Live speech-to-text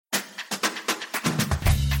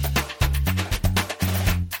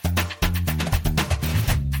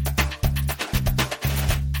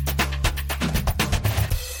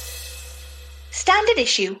and an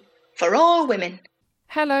issue for all women.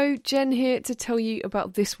 Hello, Jen here to tell you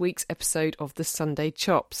about this week's episode of the Sunday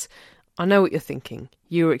Chops. I know what you're thinking.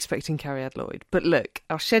 You were expecting Carrie Lloyd. But look,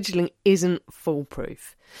 our scheduling isn't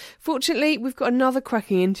foolproof. Fortunately, we've got another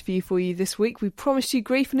cracking interview for you this week. We promised you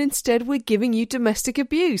grief and instead we're giving you domestic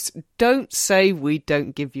abuse. Don't say we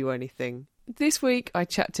don't give you anything. This week, I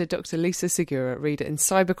chat to Dr. Lisa Sugiura, reader in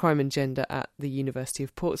Cybercrime and Gender at the University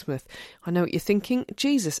of Portsmouth. I know what you're thinking.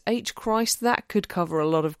 Jesus H. Christ, that could cover a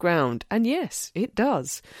lot of ground. And yes, it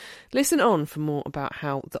does. Listen on for more about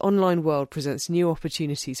how the online world presents new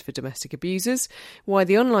opportunities for domestic abusers, why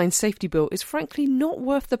the online safety bill is frankly not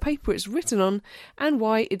worth the paper it's written on, and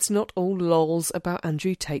why it's not all lols about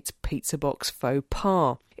Andrew Tate's pizza box faux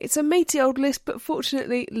pas. It's a meaty old list, but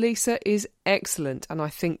fortunately Lisa is excellent, and I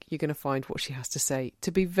think you're going to find what she has to say to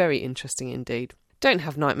be very interesting indeed. Don't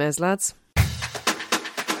have nightmares, lads.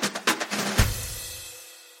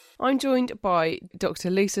 I'm joined by Dr.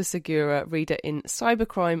 Lisa Sugiura, reader in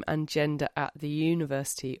Cybercrime and Gender at the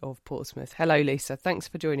University of Portsmouth. Hello, Lisa. Thanks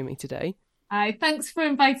for joining me today. Hi, thanks for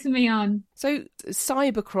inviting me on. So,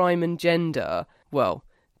 cybercrime and gender, well,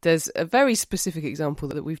 there's a very specific example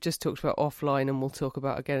that we've just talked about offline and we'll talk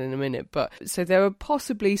about again in a minute. But so there are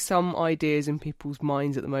possibly some ideas in people's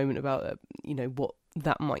minds at the moment about, what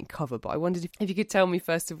that might cover. But I wondered if you could tell me,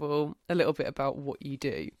 first of all, a little bit about what you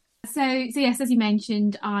do. So yes, as you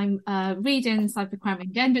mentioned, I'm a reader in Cybercrime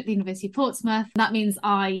and Gender at the University of Portsmouth. That means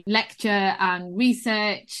I lecture and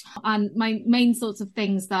research, and my main sorts of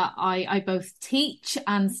things that I both teach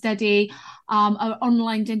and study are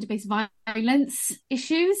online gender-based violence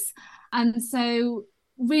issues. And so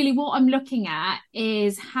really what I'm looking at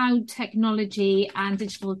is how technology and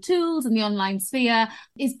digital tools and the online sphere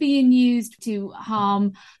is being used to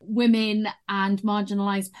harm women and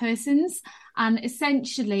marginalised persons, and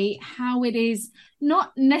essentially how it is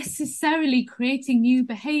not necessarily creating new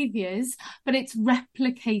behaviours, but it's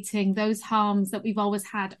replicating those harms that we've always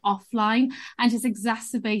had offline, and is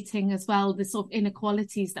exacerbating as well the sort of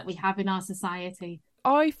inequalities that we have in our society.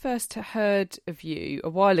 I first heard of you a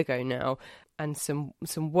while ago now, and some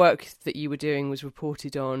work that you were doing was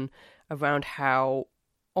reported on around how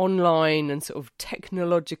online and sort of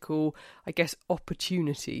technological, I guess,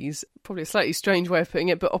 opportunities, probably a slightly strange way of putting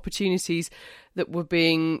it, but opportunities that were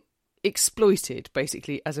being exploited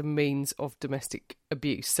basically as a means of domestic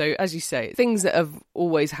abuse. So as you say, things that have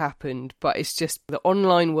always happened, but it's just the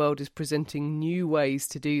online world is presenting new ways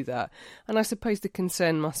to do that. And I suppose the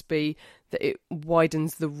concern must be that it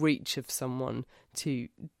widens the reach of someone to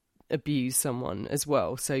abuse someone as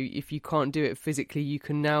well. So if you can't do it physically, you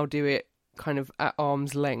can now do it kind of at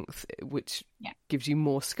arm's length, which gives you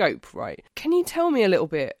more scope, right? Can you tell me a little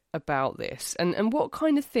bit about this and what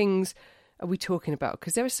kind of things are we talking about?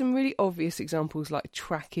 Because there are some really obvious examples like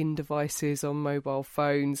tracking devices on mobile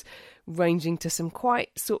phones, ranging to some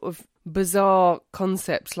quite sort of bizarre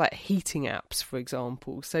concepts like heating apps, for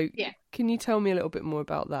example. So can you tell me a little bit more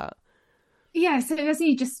about that? Yeah, so as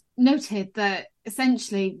you just noted, that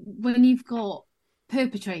essentially when you've got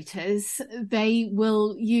perpetrators, they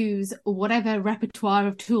will use whatever repertoire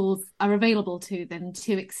of tools are available to them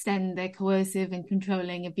to extend their coercive and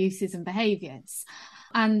controlling abuses and behaviours.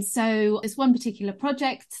 And so there's one particular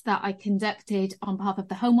project that I conducted on behalf of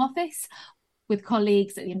the Home Office with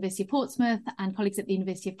colleagues at the University of Portsmouth and colleagues at the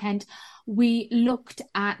University of Kent. We looked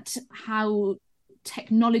at how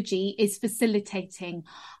technology is facilitating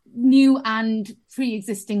new and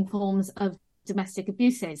pre-existing forms of domestic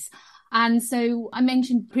abuses. And so I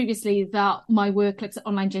mentioned previously that my work looks at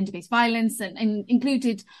online gender-based violence, and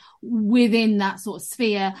included within that sort of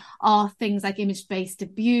sphere are things like image-based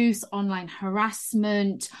abuse, online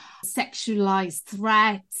harassment, sexualized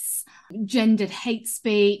threats, gendered hate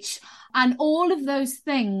speech. And all of those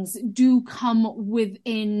things do come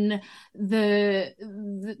within the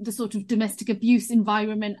sort of domestic abuse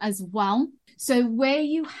environment as well. So where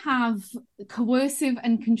you have coercive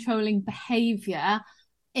and controlling behaviour,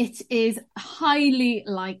 it is highly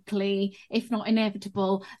likely, if not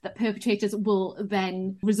inevitable, that perpetrators will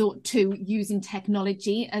then resort to using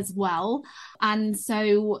technology as well. And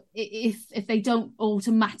so if they don't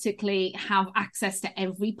automatically have access to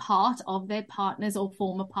every part of their partner's or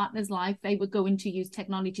former partner's life, they were going to use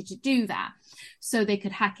technology to do that. So they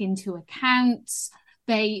could hack into accounts.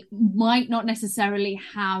 They might not necessarily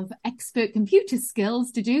have expert computer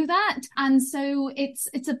skills to do that. And so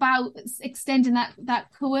it's about extending that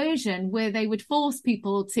coercion, where they would force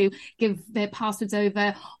people to give their passwords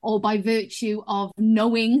over, or by virtue of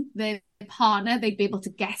knowing their partner, they'd be able to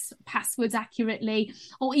guess passwords accurately,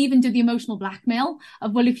 or even do the emotional blackmail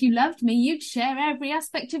of, well, if you loved me, you'd share every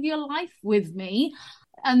aspect of your life with me.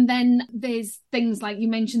 And then there's things like you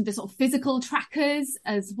mentioned, the sort of physical trackers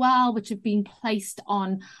as well, which have been placed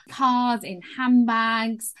on cars, in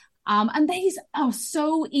handbags. And these are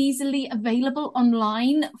so easily available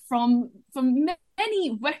online from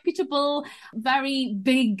many reputable, very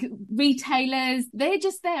big retailers. They're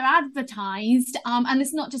just there advertised. And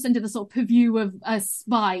it's not just under the sort of purview of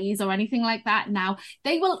spies or anything like that now.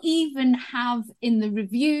 They will even have in the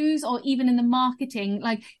reviews or even in the marketing,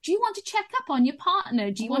 like, do you want to check up on your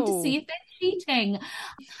partner? Do you want to see if they're cheating?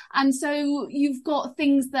 And so you've got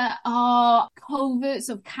things that are coverts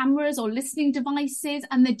of cameras or listening devices,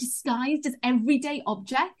 and they're disguised as everyday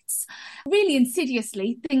objects, really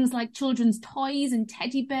insidiously, things like children's toys and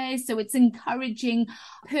teddy bears. So it's encouraging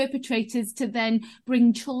perpetrators to then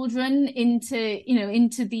bring children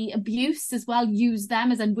into the abuse as well, use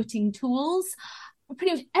them as unwitting tools.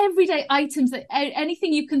 Pretty much everyday items, that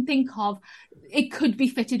anything you can think of, it could be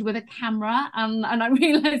fitted with a camera. And I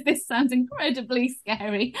realise this sounds incredibly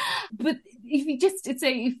scary, but if you just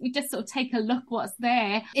sort of take a look what's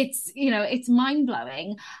there, it's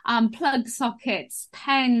mind-blowing. Plug sockets,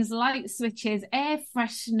 pens, light switches, air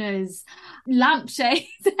fresheners, lampshades,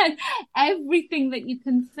 everything that you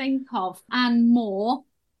can think of and more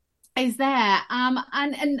is there.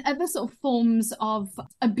 And other sort of forms of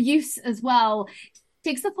abuse as well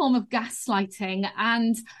takes the form of gaslighting,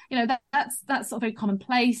 and that's sort of very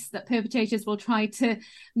commonplace, that perpetrators will try to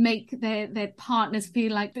make their partners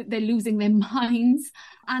feel like that they're losing their minds.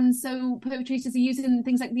 And so perpetrators are using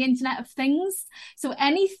things like the Internet of Things. So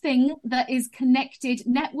anything that is connected,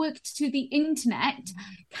 networked to the internet,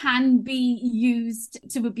 can be used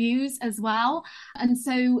to abuse as well. And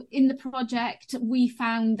so in the project, we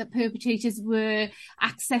found that perpetrators were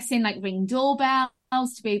accessing like Ring doorbell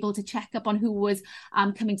to be able to check up on who was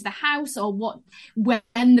coming to the house, or when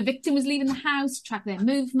the victim was leaving the house, track their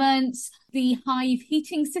movements. The Hive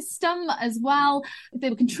heating system as well. They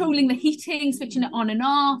were controlling the heating, switching it on and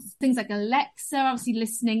off. Things like Alexa, obviously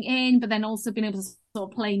listening in, but then also being able to sort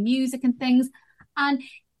of play music and things. And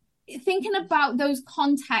thinking about those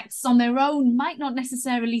contexts on their own might not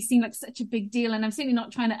necessarily seem like such a big deal, and I'm certainly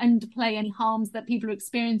not trying to underplay any harms that people are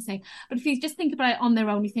experiencing, but if you just think about it on their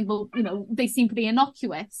own, you think, well, they seem pretty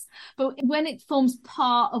innocuous. But when it forms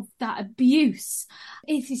part of that abuse,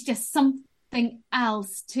 it is just something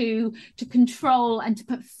else to control and to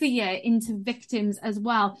put fear into victims as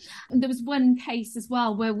well. And there was one case as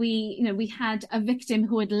well where we had a victim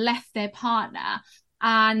who had left their partner,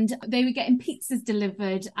 and they were getting pizzas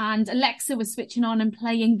delivered, and Alexa was switching on and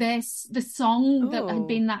playing the song that had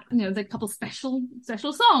been that, the couple's special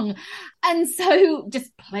song. And so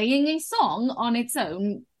just playing a song on its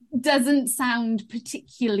own doesn't sound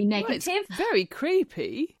particularly negative. Well, it's very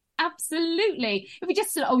creepy. Absolutely. If we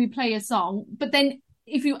just said, we play a song, but then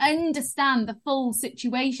if you understand the full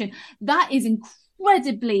situation, that is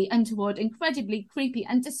incredibly untoward, incredibly creepy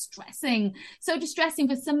and distressing. So distressing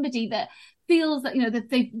for somebody that feels that that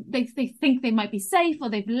they think they might be safe, or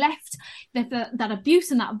they've left that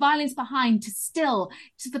abuse and that violence behind, for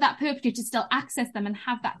that perpetrator to still access them and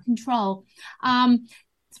have that control.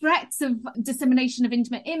 Threats of dissemination of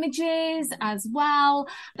intimate images as well,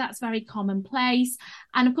 that's very commonplace.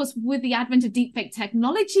 And of course, with the advent of deepfake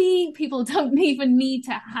technology, people don't even need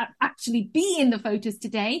to actually be in the photos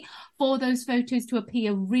today for those photos to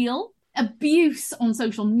appear real. Abuse on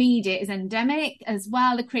social media is endemic as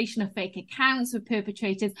well. The creation of fake accounts where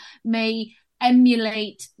perpetrators may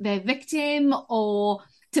emulate their victim or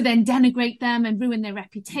to then denigrate them and ruin their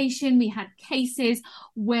reputation. We had cases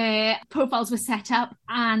where profiles were set up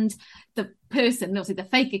and the person, obviously the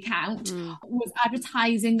fake account, was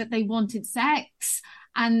advertising that they wanted sex,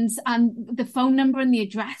 and the phone number and the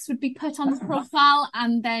address would be put on the profile,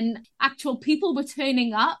 and then actual people were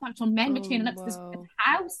turning up, actual men were turning up to this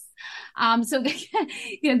house. So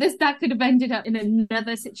that could have ended up in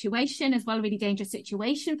another situation as well, a really dangerous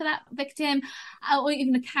situation for that victim, or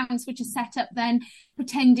even accounts which are set up then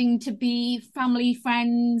pretending to be family,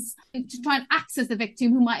 friends, to try and access the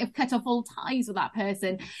victim who might have cut off all ties with that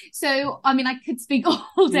person. So, I mean, I could speak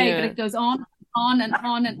all day, but it goes on and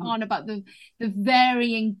on and on about the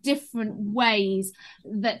varying different ways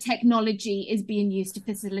that technology is being used to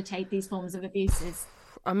facilitate these forms of abuses.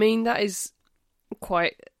 I mean, that is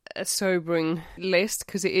quite a sobering list,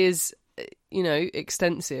 because it is,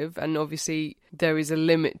 extensive, and obviously there is a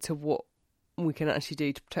limit to what we can actually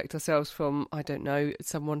do to protect ourselves from, I don't know,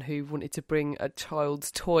 someone who wanted to bring a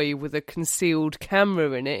child's toy with a concealed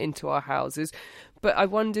camera in it into our houses. But I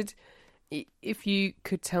wondered if you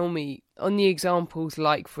could tell me on the examples,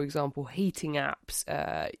 like, for example, heating apps,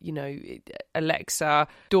 Alexa,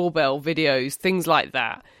 doorbell videos, things like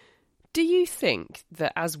that. Do you think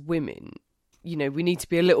that as women, you know, we need to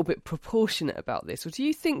be a little bit proportionate about this? Or do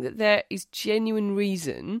you think that there is genuine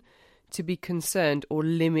reason to be concerned or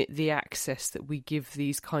limit the access that we give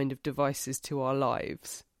these kind of devices to our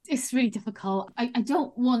lives? It's really difficult. I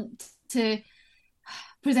don't want to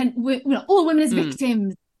present all women as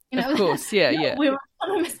victims. You know? Of course, yeah. We're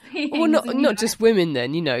autonomous beings. Well, not just women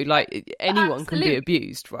then, you know, like anyone can be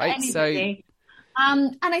abused, right? Anybody.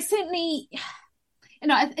 And I certainly, you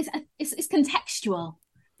know, it's contextual,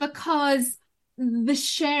 because the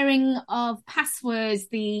sharing of passwords,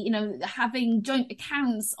 having joint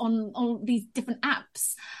accounts on all these different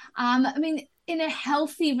apps. I mean, in a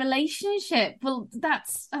healthy relationship, well,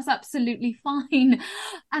 that's absolutely fine.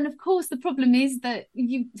 And of course, the problem is that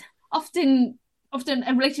you often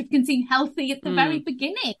a relationship can seem healthy at the very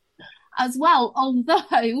beginning as well.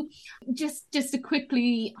 Although, just to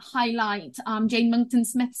quickly highlight Jane Monkton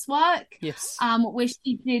Smith's work, yes, where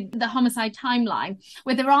she did the homicide timeline,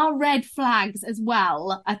 where there are red flags as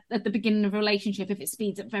well at the beginning of a relationship if it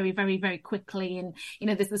speeds up very, very, very quickly, and you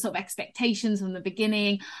know there's the sort of expectations from the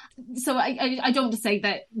beginning. So I don't want to say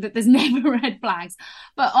that there's never red flags,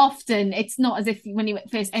 but often it's not as if when you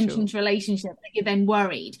first enter into a relationship that you're then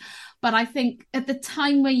worried. But I think at the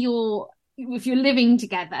time where if you're living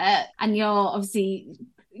together and you're obviously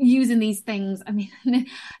using these things, I mean,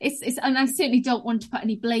 it's and I certainly don't want to put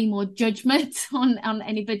any blame or judgment on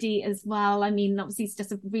anybody as well. I mean, obviously it's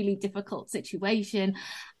just a really difficult situation,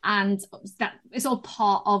 and that it's all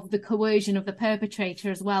part of the coercion of the perpetrator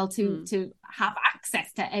as well to have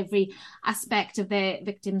access to every aspect of their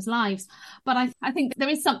victims' lives. But I think there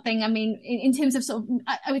is something, I mean, in terms of sort of,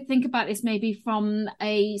 I would think about this maybe from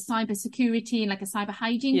a cyber security and like a cyber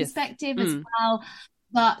hygiene perspective as well.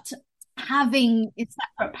 But having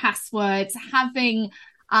separate passwords, having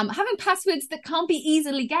passwords that can't be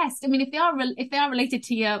easily guessed. I mean, if they are related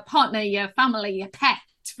to your partner, your family, your pet,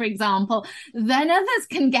 for example, then others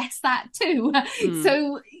can guess that too.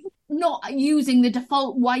 So not using the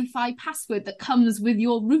default Wi-Fi password that comes with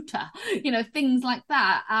your router, you know, things like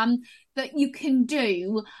that, that you can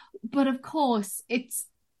do. But of course, it's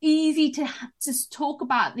easy to just talk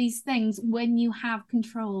about these things when you have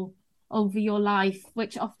control over your life,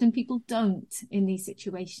 which often people don't in these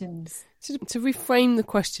situations. To reframe the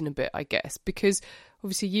question a bit, I guess, because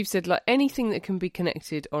obviously you've said like anything that can be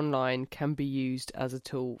connected online can be used as a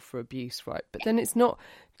tool for abuse, right? But then it's not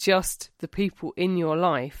just the people in your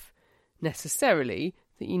life necessarily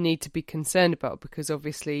that you need to be concerned about, because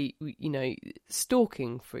obviously, you know,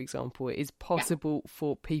 stalking, for example, it is possible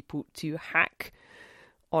for people to hack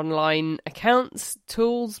online accounts,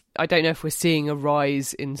 tools. I don't know if we're seeing a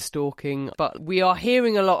rise in stalking, but we are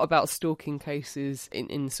hearing a lot about stalking cases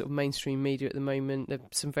in sort of mainstream media at the moment. There are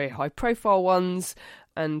some very high profile ones,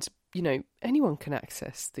 and you know, anyone can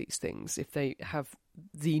access these things if they have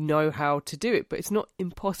the know-how to do it, but it's not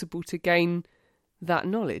impossible to gain that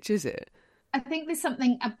knowledge, is it? I think there's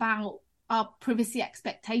something about our privacy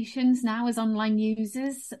expectations now as online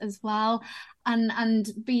users as well, and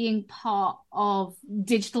being part of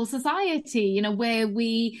digital society, you know, where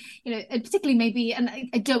we, you know, particularly maybe, and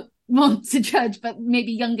I don't want to judge, but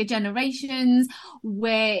maybe younger generations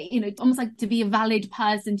where, you know, almost like to be a valid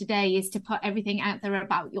person today is to put everything out there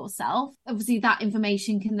about yourself. Obviously that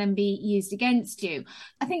information can then be used against you.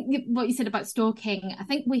 I think what you said about stalking, I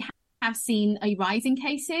think we have seen a rise in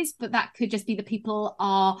cases, but that could just be the people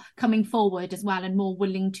are coming forward as well and more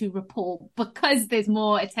willing to report because there's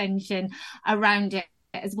more attention around it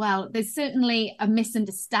as well. There's certainly a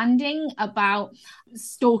misunderstanding about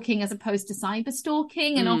stalking as opposed to cyber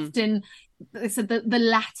stalking, and often so the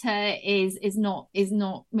latter is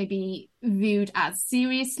not maybe viewed as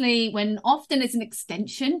seriously, when often it's an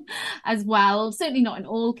extension as well. Certainly not in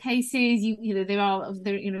all cases. You know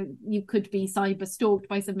there you know, you could be cyber stalked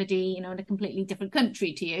by somebody, you know, in a completely different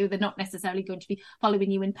country to you. They're not necessarily going to be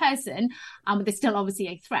following you in person, but they're still obviously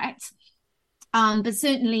a threat. But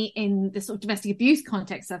certainly in the sort of domestic abuse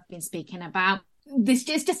context I've been speaking about, this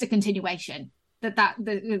is just a continuation.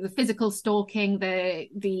 The physical stalking, the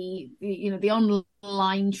you know, the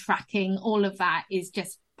online tracking, all of that is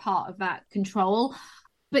just part of that control.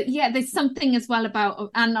 But yeah, there's something as well about,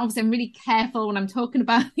 and obviously I'm really careful when I'm talking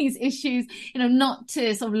about these issues, you know, not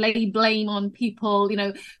to sort of lay blame on people. You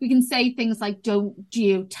know, we can say things like don't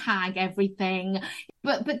geotag everything.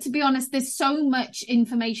 But to be honest, there's so much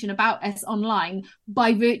information about us online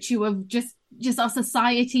by virtue of just our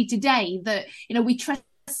society today that, you know, we trust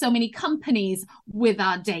so many companies with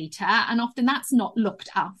our data, and often that's not looked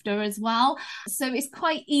after as well. So it's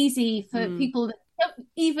quite easy for people that don't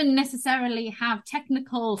even necessarily have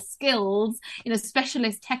technical skills,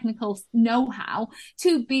 specialist technical know-how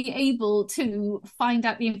to be able to find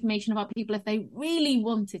out the information about people if they really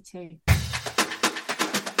wanted to.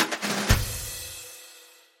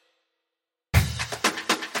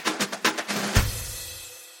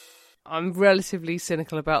 I'm relatively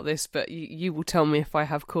cynical about this, but you will tell me if I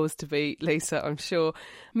have cause to be, Lisa, I'm sure.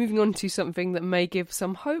 Moving on to something that may give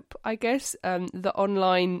some hope, I guess. I've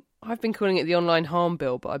been calling it the online harm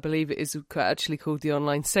bill, but I believe it is actually called the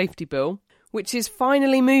online safety bill, which is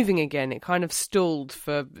finally moving again. It kind of stalled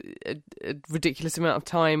for a ridiculous amount of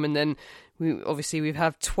time, and then we've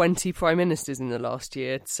had 20 prime ministers in the last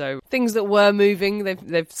year, so things that were moving,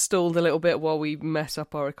 they've stalled a little bit while we mess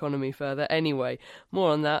up our economy further. Anyway, more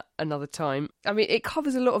on that another time. I mean, it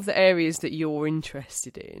covers a lot of the areas that you're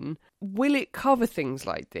interested in. Will it cover things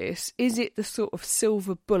like this? Is it the sort of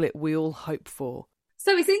silver bullet we all hope for?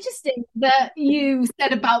 So it's interesting that you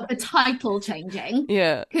said about the title changing.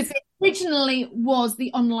 Yeah. Because it originally was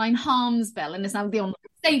the online harms bill and it's now the online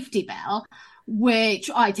safety bill, which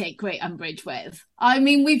I take great umbrage with. I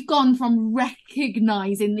mean, we've gone from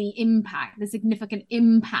recognising the significant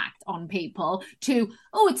impact on people to,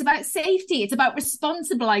 it's about safety. It's about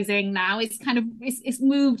responsibilising now. It's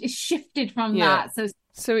shifted from that.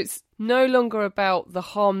 So it's no longer about the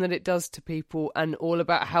harm that it does to people and all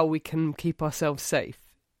about how we can keep ourselves safe.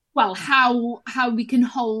 Well, how we can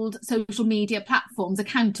hold social media platforms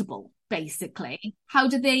accountable, basically. How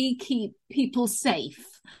do they keep people safe?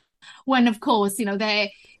 When, of course, their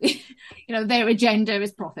agenda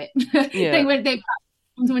is profit. Yeah. They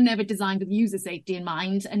were never designed with user safety in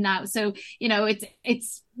mind, and now,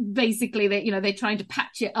 it's basically that they're trying to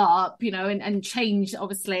patch it up, and change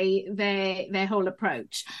obviously their whole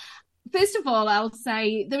approach. First of all, I'll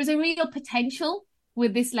say there is a real potential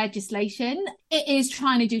with this legislation. It is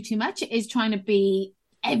trying to do too much. It is trying to be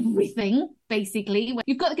everything, basically.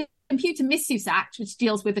 You've got the Computer Misuse Act, which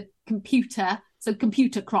deals with the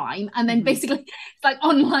computer crime, and then basically it's like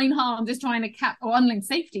online harms is trying to online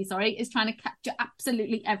safety, is trying to capture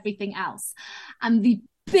absolutely everything else. And the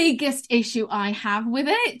biggest issue I have with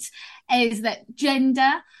it is that gender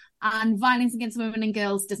and violence against women and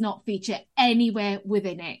girls does not feature anywhere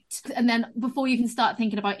within it. And then before you can start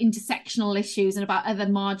thinking about intersectional issues and about other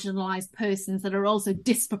marginalised persons that are also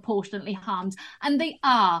disproportionately harmed, and they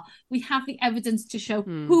are, we have the evidence to show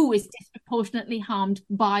who is disproportionately harmed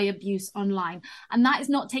by abuse online. And that is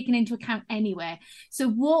not taken into account anywhere. So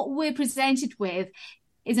what we're presented with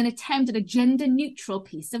is an attempt at a gender-neutral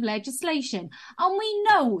piece of legislation. And we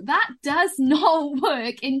know that does not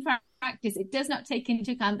work in practice. It does not take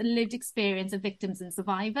into account the lived experience of victims and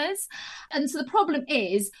survivors. And so the problem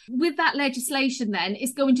is, with that legislation then,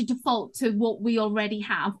 it's going to default to what we already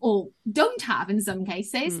have or don't have in some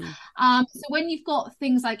cases. So when you've got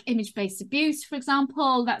things like image-based abuse, for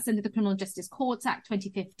example, that's under the Criminal Justice Courts Act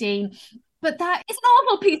 2015, but that is an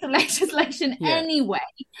awful piece of legislation anyway.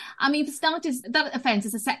 I mean, for starters, that offence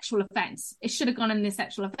is a sexual offence. It should have gone in the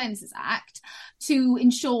Sexual Offences Act to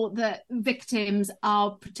ensure that victims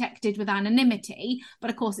are protected with anonymity. But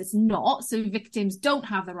of course, it's not. So victims don't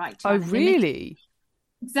have the right to anonymity. Oh, really?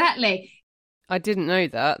 Exactly. I didn't know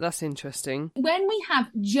that. That's interesting. When we have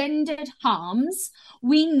gendered harms,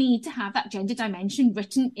 we need to have that gender dimension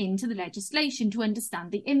written into the legislation to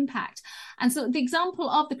understand the impact. And so the example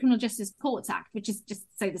of the Criminal Justice Courts Act, which is just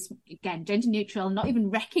say this again, gender neutral, not even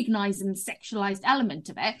recognising the sexualised element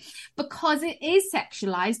of it, because it is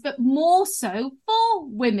sexualised, but more so for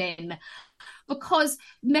women. Because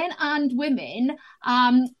men and women,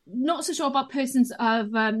 not so sure about persons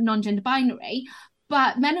of non-gender binary,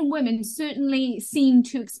 but men and women certainly seem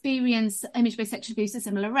to experience image-based sexual abuse at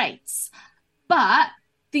similar rates. But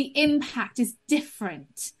the impact is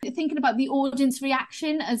different. Thinking about the audience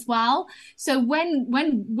reaction as well. So when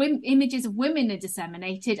images of women are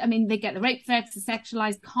disseminated, I mean, they get the rape threats, the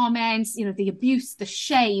sexualized comments, the abuse, the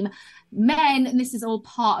shame. Men, and this is all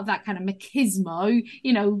part of that kind of machismo,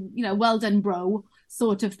 well done, bro,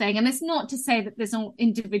 sort of thing. And it's not to say that there's no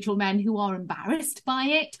individual men who are embarrassed by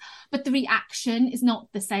it, but the reaction is not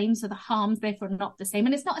the same. So the harms, therefore, are not the same.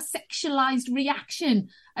 And it's not a sexualized reaction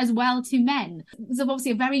as well to men. There's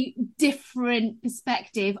obviously a very different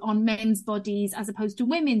perspective on men's bodies as opposed to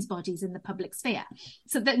women's bodies in the public sphere.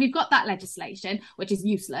 So that we've got that legislation, which is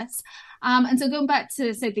useless. And so going back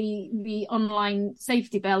to, say, the online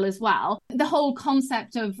safety bill as well, the whole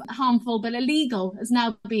concept of harmful but illegal has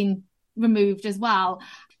now been removed as well.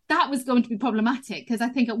 That was going to be problematic because I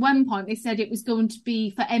think at one point they said it was going to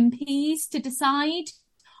be for MPs to decide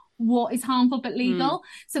what is harmful but legal.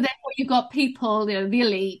 So therefore you've got people, you know, the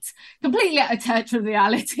elite, completely out of touch with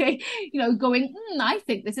reality, you know, going, I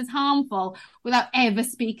think this is harmful, without ever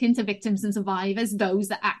speaking to victims and survivors, those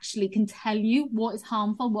that actually can tell you what is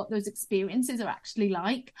harmful, what those experiences are actually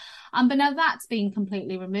like. But now that's been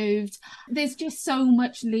completely removed. There's just so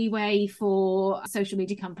much leeway for social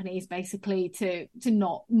media companies basically to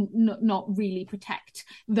not really protect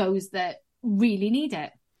those that really need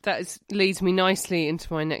it. That leads me nicely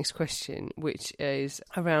into my next question, which is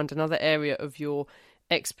around another area of your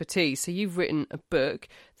expertise. So you've written a book,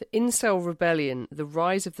 The Incel Rebellion, The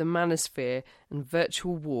Rise of the Manosphere and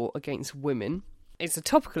Virtual War Against Women. It's a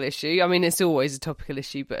topical issue. I mean, it's always a topical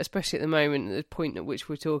issue, but especially at the moment, at the point at which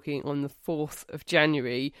we're talking on the 4th of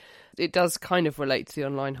January, it does kind of relate to the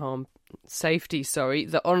online safety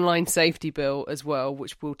bill as well,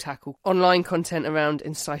 which will tackle online content around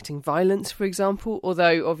inciting violence, for example,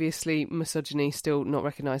 although obviously misogyny is still not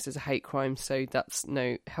recognised as a hate crime, so that's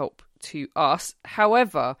no help to us.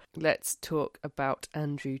 However, let's talk about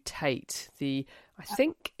Andrew Tate. I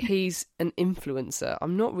think he's an influencer.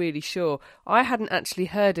 I'm not really sure. I hadn't actually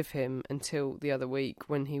heard of him until the other week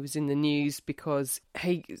when he was in the news, because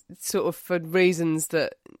he sort of, for reasons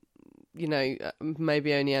that, you know,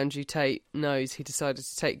 maybe only Andrew Tate knows, he decided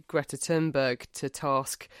to take Greta Thunberg to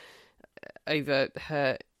task over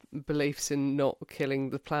her beliefs in not killing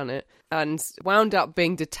the planet, and wound up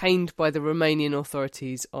being detained by the Romanian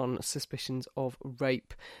authorities on suspicions of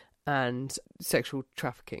rape and sexual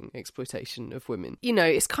trafficking, exploitation of women. You know,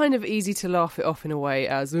 it's kind of easy to laugh it off in a way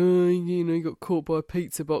as, you know, he got caught by a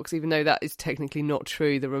pizza box, even though that is technically not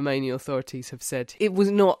true. The Romanian authorities have said it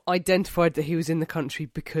was not identified that he was in the country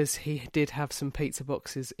because he did have some pizza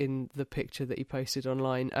boxes in the picture that he posted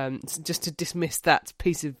online. Just to dismiss that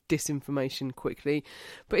piece of disinformation quickly.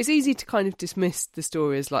 But it's easy to kind of dismiss the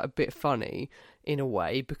story as like a bit funny in a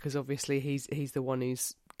way, because obviously he's the one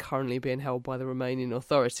who's currently being held by the Romanian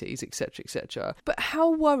authorities, etc., etc. But how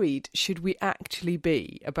worried should we actually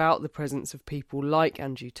be about the presence of people like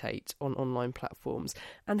Andrew Tate on online platforms?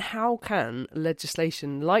 And how can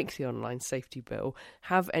legislation like the Online Safety Bill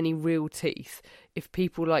have any real teeth if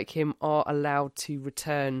people like him are allowed to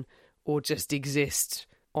return or just exist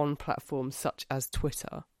on platforms such as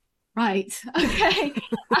Twitter? Right. Okay.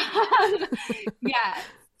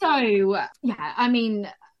 I mean,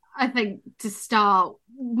 I think to start,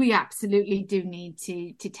 we absolutely do need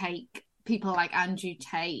to take people like Andrew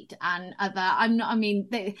Tate and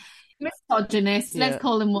they're misogynists, let's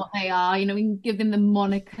call them what they are. You know, we can give them the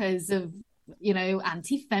monikers of, you know,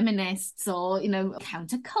 anti-feminists or, you know,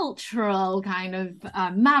 countercultural kind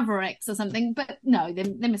of mavericks or something, but no,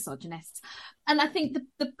 they're misogynists. And I think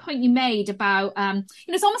the point you made about, you know,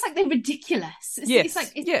 it's almost like they're ridiculous. It's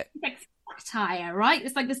like satire, right?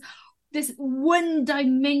 It's like this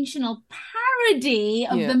one-dimensional parody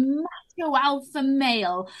of the macho alpha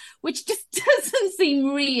male, which just doesn't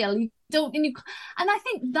seem real. And I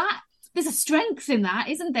think that there's a strength in that,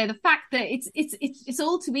 isn't there? The fact that it's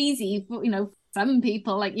all too easy for, you know, some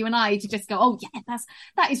people like you and I to just go, oh yeah,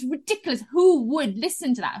 that is ridiculous. Who would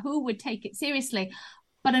listen to that? Who would take it seriously?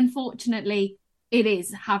 But unfortunately, it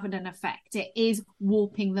is having an effect. It is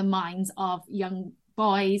warping the minds of young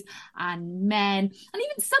boys and men, and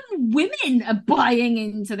even some women are buying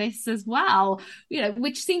into this as well, you know,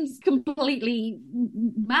 which seems completely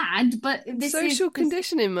mad, but this social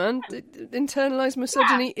conditioning, man. Internalized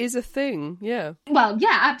misogyny is a thing. Well,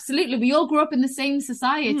 absolutely. We all grew up in the same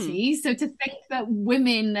society, so to think that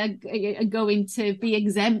women are going to be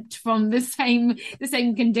exempt from the same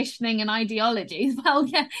conditioning and ideologies, well,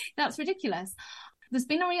 that's ridiculous. There's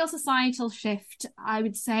been a real societal shift, I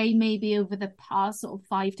would say, maybe over the past sort of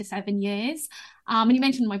 5 to 7 years. And you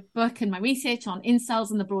mentioned my book and my research on incels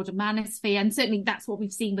and the broader manosphere, and certainly that's what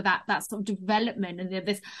we've seen with that sort of development and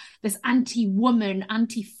this anti-woman,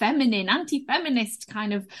 anti-feminine, anti-feminist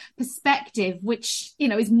kind of perspective, which, you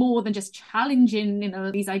know, is more than just challenging, you know,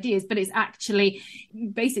 these ideas, but it's actually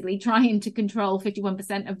basically trying to control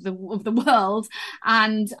 51% of the world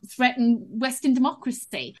and threaten Western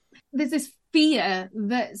democracy. There's this fear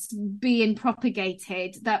that's being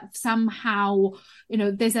propagated that somehow, you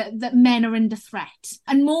know, that men are under threat.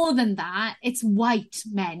 And more than that, it's white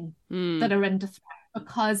men that are under threat,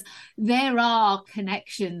 because there are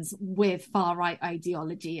connections with far-right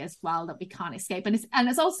ideology as well that we can't escape. And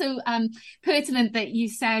it's also pertinent that you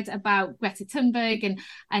said about Greta Thunberg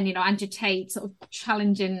and you know, Andrew Tate sort of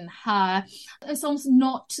challenging her. It's almost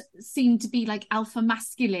not seem to be like alpha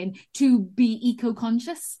masculine to be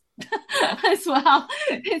eco-conscious as well.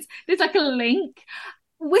 There's like a link,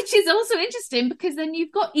 which is also interesting because then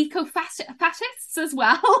you've got eco-fascists as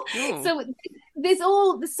well. So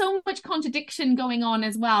there's so much contradiction going on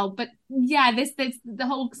as well. But yeah, there's the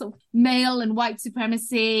whole sort of male and white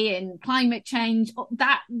supremacy and climate change,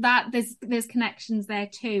 that there's connections there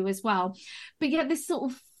too as well. But yeah, this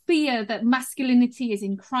sort of fear that masculinity is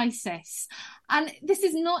in crisis. And this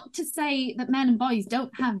is not to say that men and boys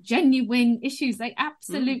don't have genuine issues. They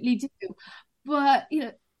absolutely do. But,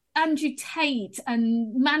 Andrew Tate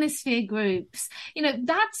and manosphere groups,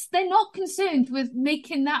 they're not concerned with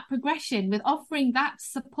making that progression, with offering that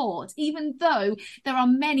support, even though there are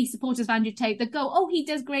many supporters of Andrew Tate that go, oh, he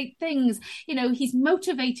does great things. He's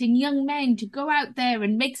motivating young men to go out there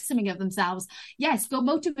and make something of themselves. Yes, go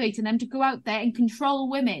motivating them to go out there and control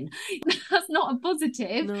women. That's not a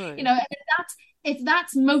positive. No. If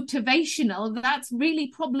that's motivational, that's really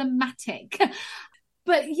problematic.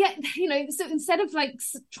 But yet, so instead of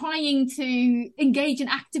trying to engage in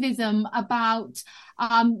activism about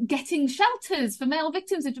getting shelters for male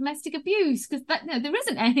victims of domestic abuse, because there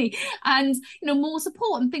isn't any, and more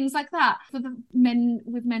support and things like that for the men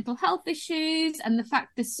with mental health issues, and the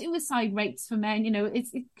fact the suicide rates for men,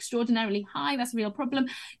 it's extraordinarily high. That's a real problem.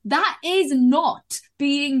 That is not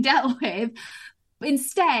being dealt with.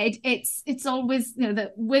 Instead, it's always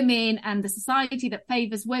that women and the society that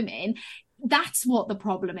favours women. That's what the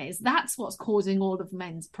problem is. That's what's causing all of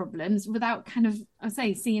men's problems, without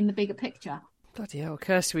seeing the bigger picture. Bloody hell,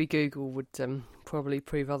 cursory Google would probably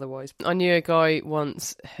prove otherwise. I knew a guy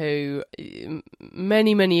once who,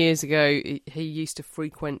 many, many years ago, he used to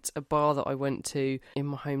frequent a bar that I went to in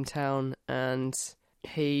my hometown, and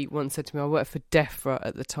he once said to me, I worked for DEFRA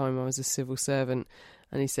at the time, I was a civil servant,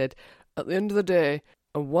 and he said, at the end of the day,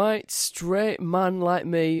 a white, straight man like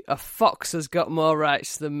me, a fox has got more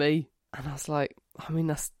rights than me. And I was like,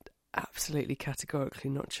 that's absolutely categorically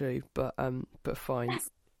not true, but fine.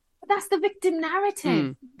 That's the victim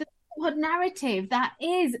narrative, the narrative that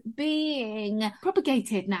is being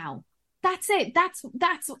propagated now. That's it. That's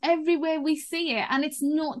everywhere we see it, and it's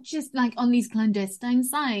not just on these clandestine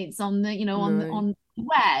sites on the on the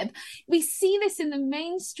web. We see this in the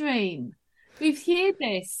mainstream. We've heard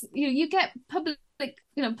this. You get public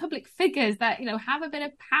figures that have a bit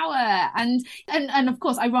of power, and of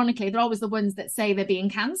course, ironically, they're always the ones that say they're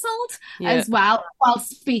being cancelled as well while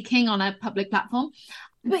speaking on a public platform.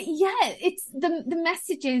 But yeah, it's the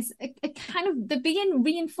messages they're being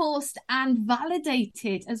reinforced and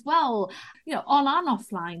validated as well, on and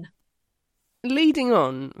offline. Leading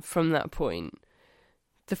on from that point,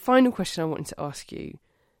 the final question I wanted to ask you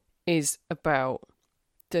is about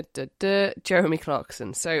Jeremy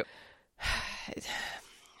Clarkson. So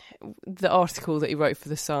the article that he wrote for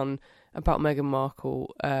The Sun about Meghan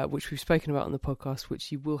Markle, which we've spoken about on the podcast,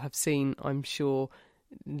 which you will have seen, I'm sure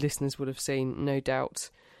listeners will have seen, no doubt,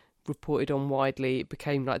 reported on widely. It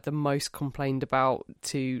became the most complained about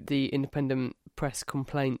to the independent press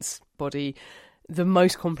complaints body, the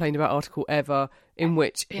most complained about article ever, in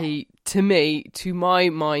which he, to my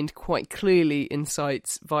mind, quite clearly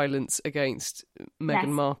incites violence against Meghan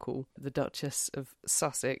Markle, the Duchess of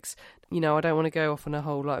Sussex. I don't want to go off on a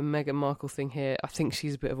whole Meghan Markle thing here. I think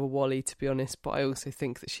she's a bit of a wally, to be honest, but I also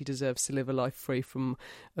think that she deserves to live a life free from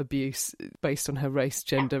abuse based on her race,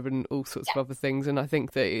 gender, and all sorts of other things. And I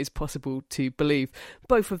think that it is possible to believe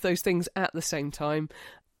both of those things at the same time.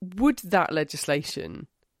 Would that legislation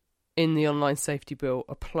in the online safety bill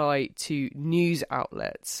apply to news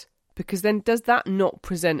outlets? Because then does that not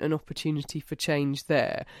present an opportunity for change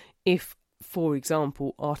there? If, for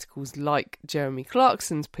example, articles like Jeremy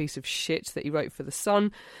Clarkson's piece of shit that he wrote for The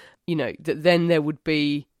Sun, that then there would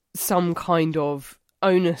be some kind of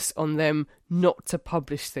onus on them not to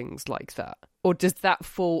publish things like that? Or does that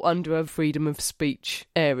fall under a freedom of speech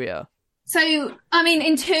area? So,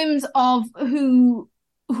 in terms of who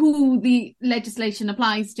the legislation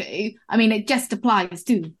applies to, it just applies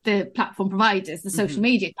to the platform providers, the social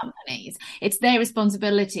media companies. It's their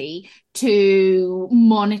responsibility to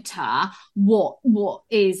monitor what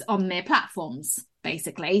is on their platforms,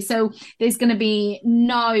 basically. So there's going to be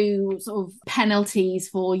no sort of penalties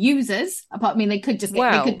for users. They could just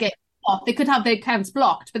they could get off. They could have their accounts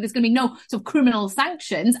blocked, but there's going to be no sort of criminal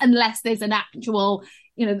sanctions unless there's an actual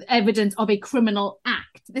evidence of a criminal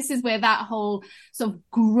act. This is where that whole sort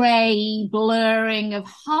of grey blurring of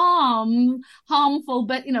harmful,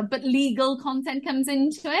 but legal content comes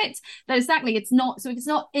into it. That exactly, it's not. So if it's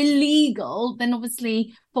not illegal, then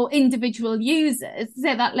obviously for individual users,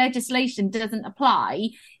 say that legislation doesn't apply.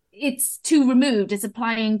 It's too removed. It's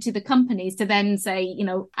applying to the companies to then say,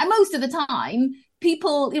 and most of the time,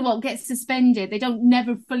 people, get suspended. They don't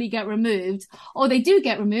never fully get removed, or they do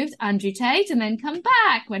get removed, Andrew Tate, and then come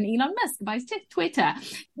back when Elon Musk buys Twitter.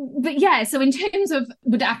 But yeah, so in terms of,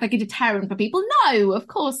 would it act like a deterrent for people? No, of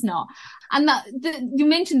course not. And you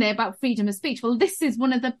mentioned there about freedom of speech. Well, this is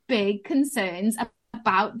one of the big concerns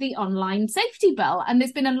about the online safety bill, and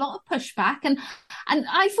there's been a lot of pushback, and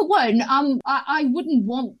I, for one, I wouldn't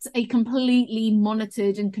want a completely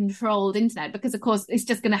monitored and controlled internet, because of course it's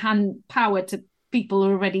just going to hand power to people who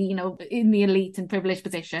are already, in the elite and privileged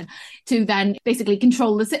position, to then basically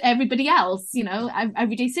control everybody else,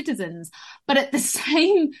 everyday citizens. But at the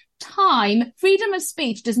same time, freedom of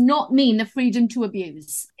speech does not mean the freedom to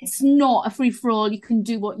abuse. It's not a free-for-all, you can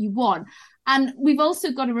do what you want. And we've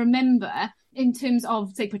also got to remember, in terms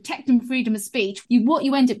of, say, protecting freedom of speech, what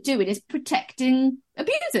you end up doing is protecting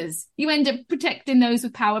abusers. You end up protecting those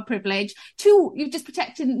with power privilege. You're just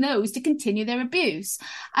protecting those to continue their abuse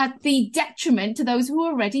at the detriment to those who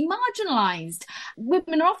are already marginalised.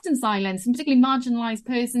 Women are often silenced, and particularly marginalised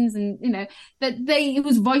persons, and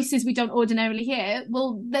whose voices we don't ordinarily hear.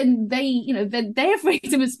 Well, then their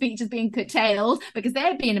freedom of speech is being curtailed because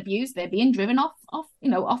they're being abused. They're being driven off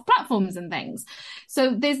platforms and things.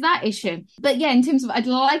 So there's that issue. But yeah, in terms of, I'd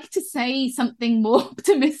like to say something more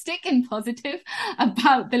optimistic and positive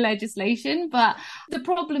about the legislation. But the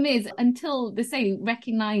problem is, until they say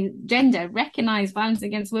recognise gender, recognise violence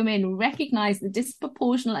against women, recognise the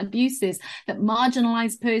disproportionate abuses that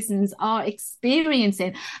marginalised persons are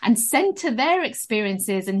experiencing, and centre their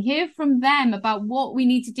experiences and hear from them about what we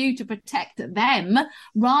need to do to protect them,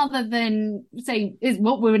 rather than say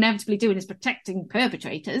what we're inevitably doing is protecting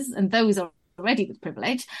perpetrators and those are already with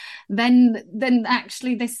privilege, then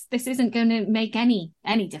actually this isn't going to make any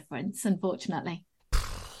difference, unfortunately.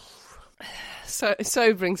 So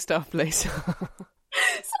sobering stuff, Lisa.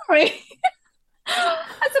 Sorry.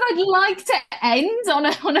 I said I'd like to end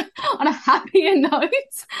on a happier note.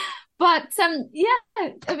 But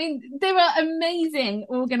I mean, there are amazing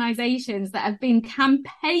organisations that have been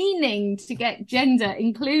campaigning to get gender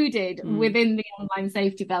included within the online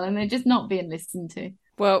safety bill, and they're just not being listened to.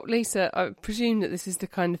 Well, Lisa, I presume that this is the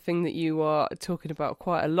kind of thing that you are talking about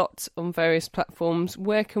quite a lot on various platforms.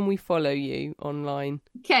 Where can we follow you online?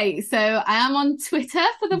 Okay, so I am on Twitter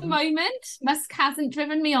for the moment. Musk hasn't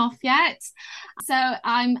driven me off yet. So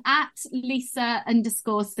I'm at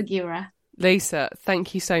Lisa_Sugiura. Lisa,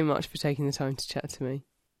 thank you so much for taking the time to chat to me.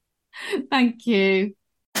 Thank you.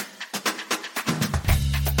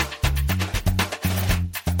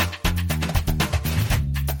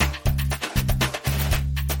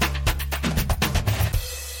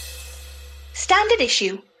 Standard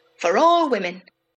issue for all women.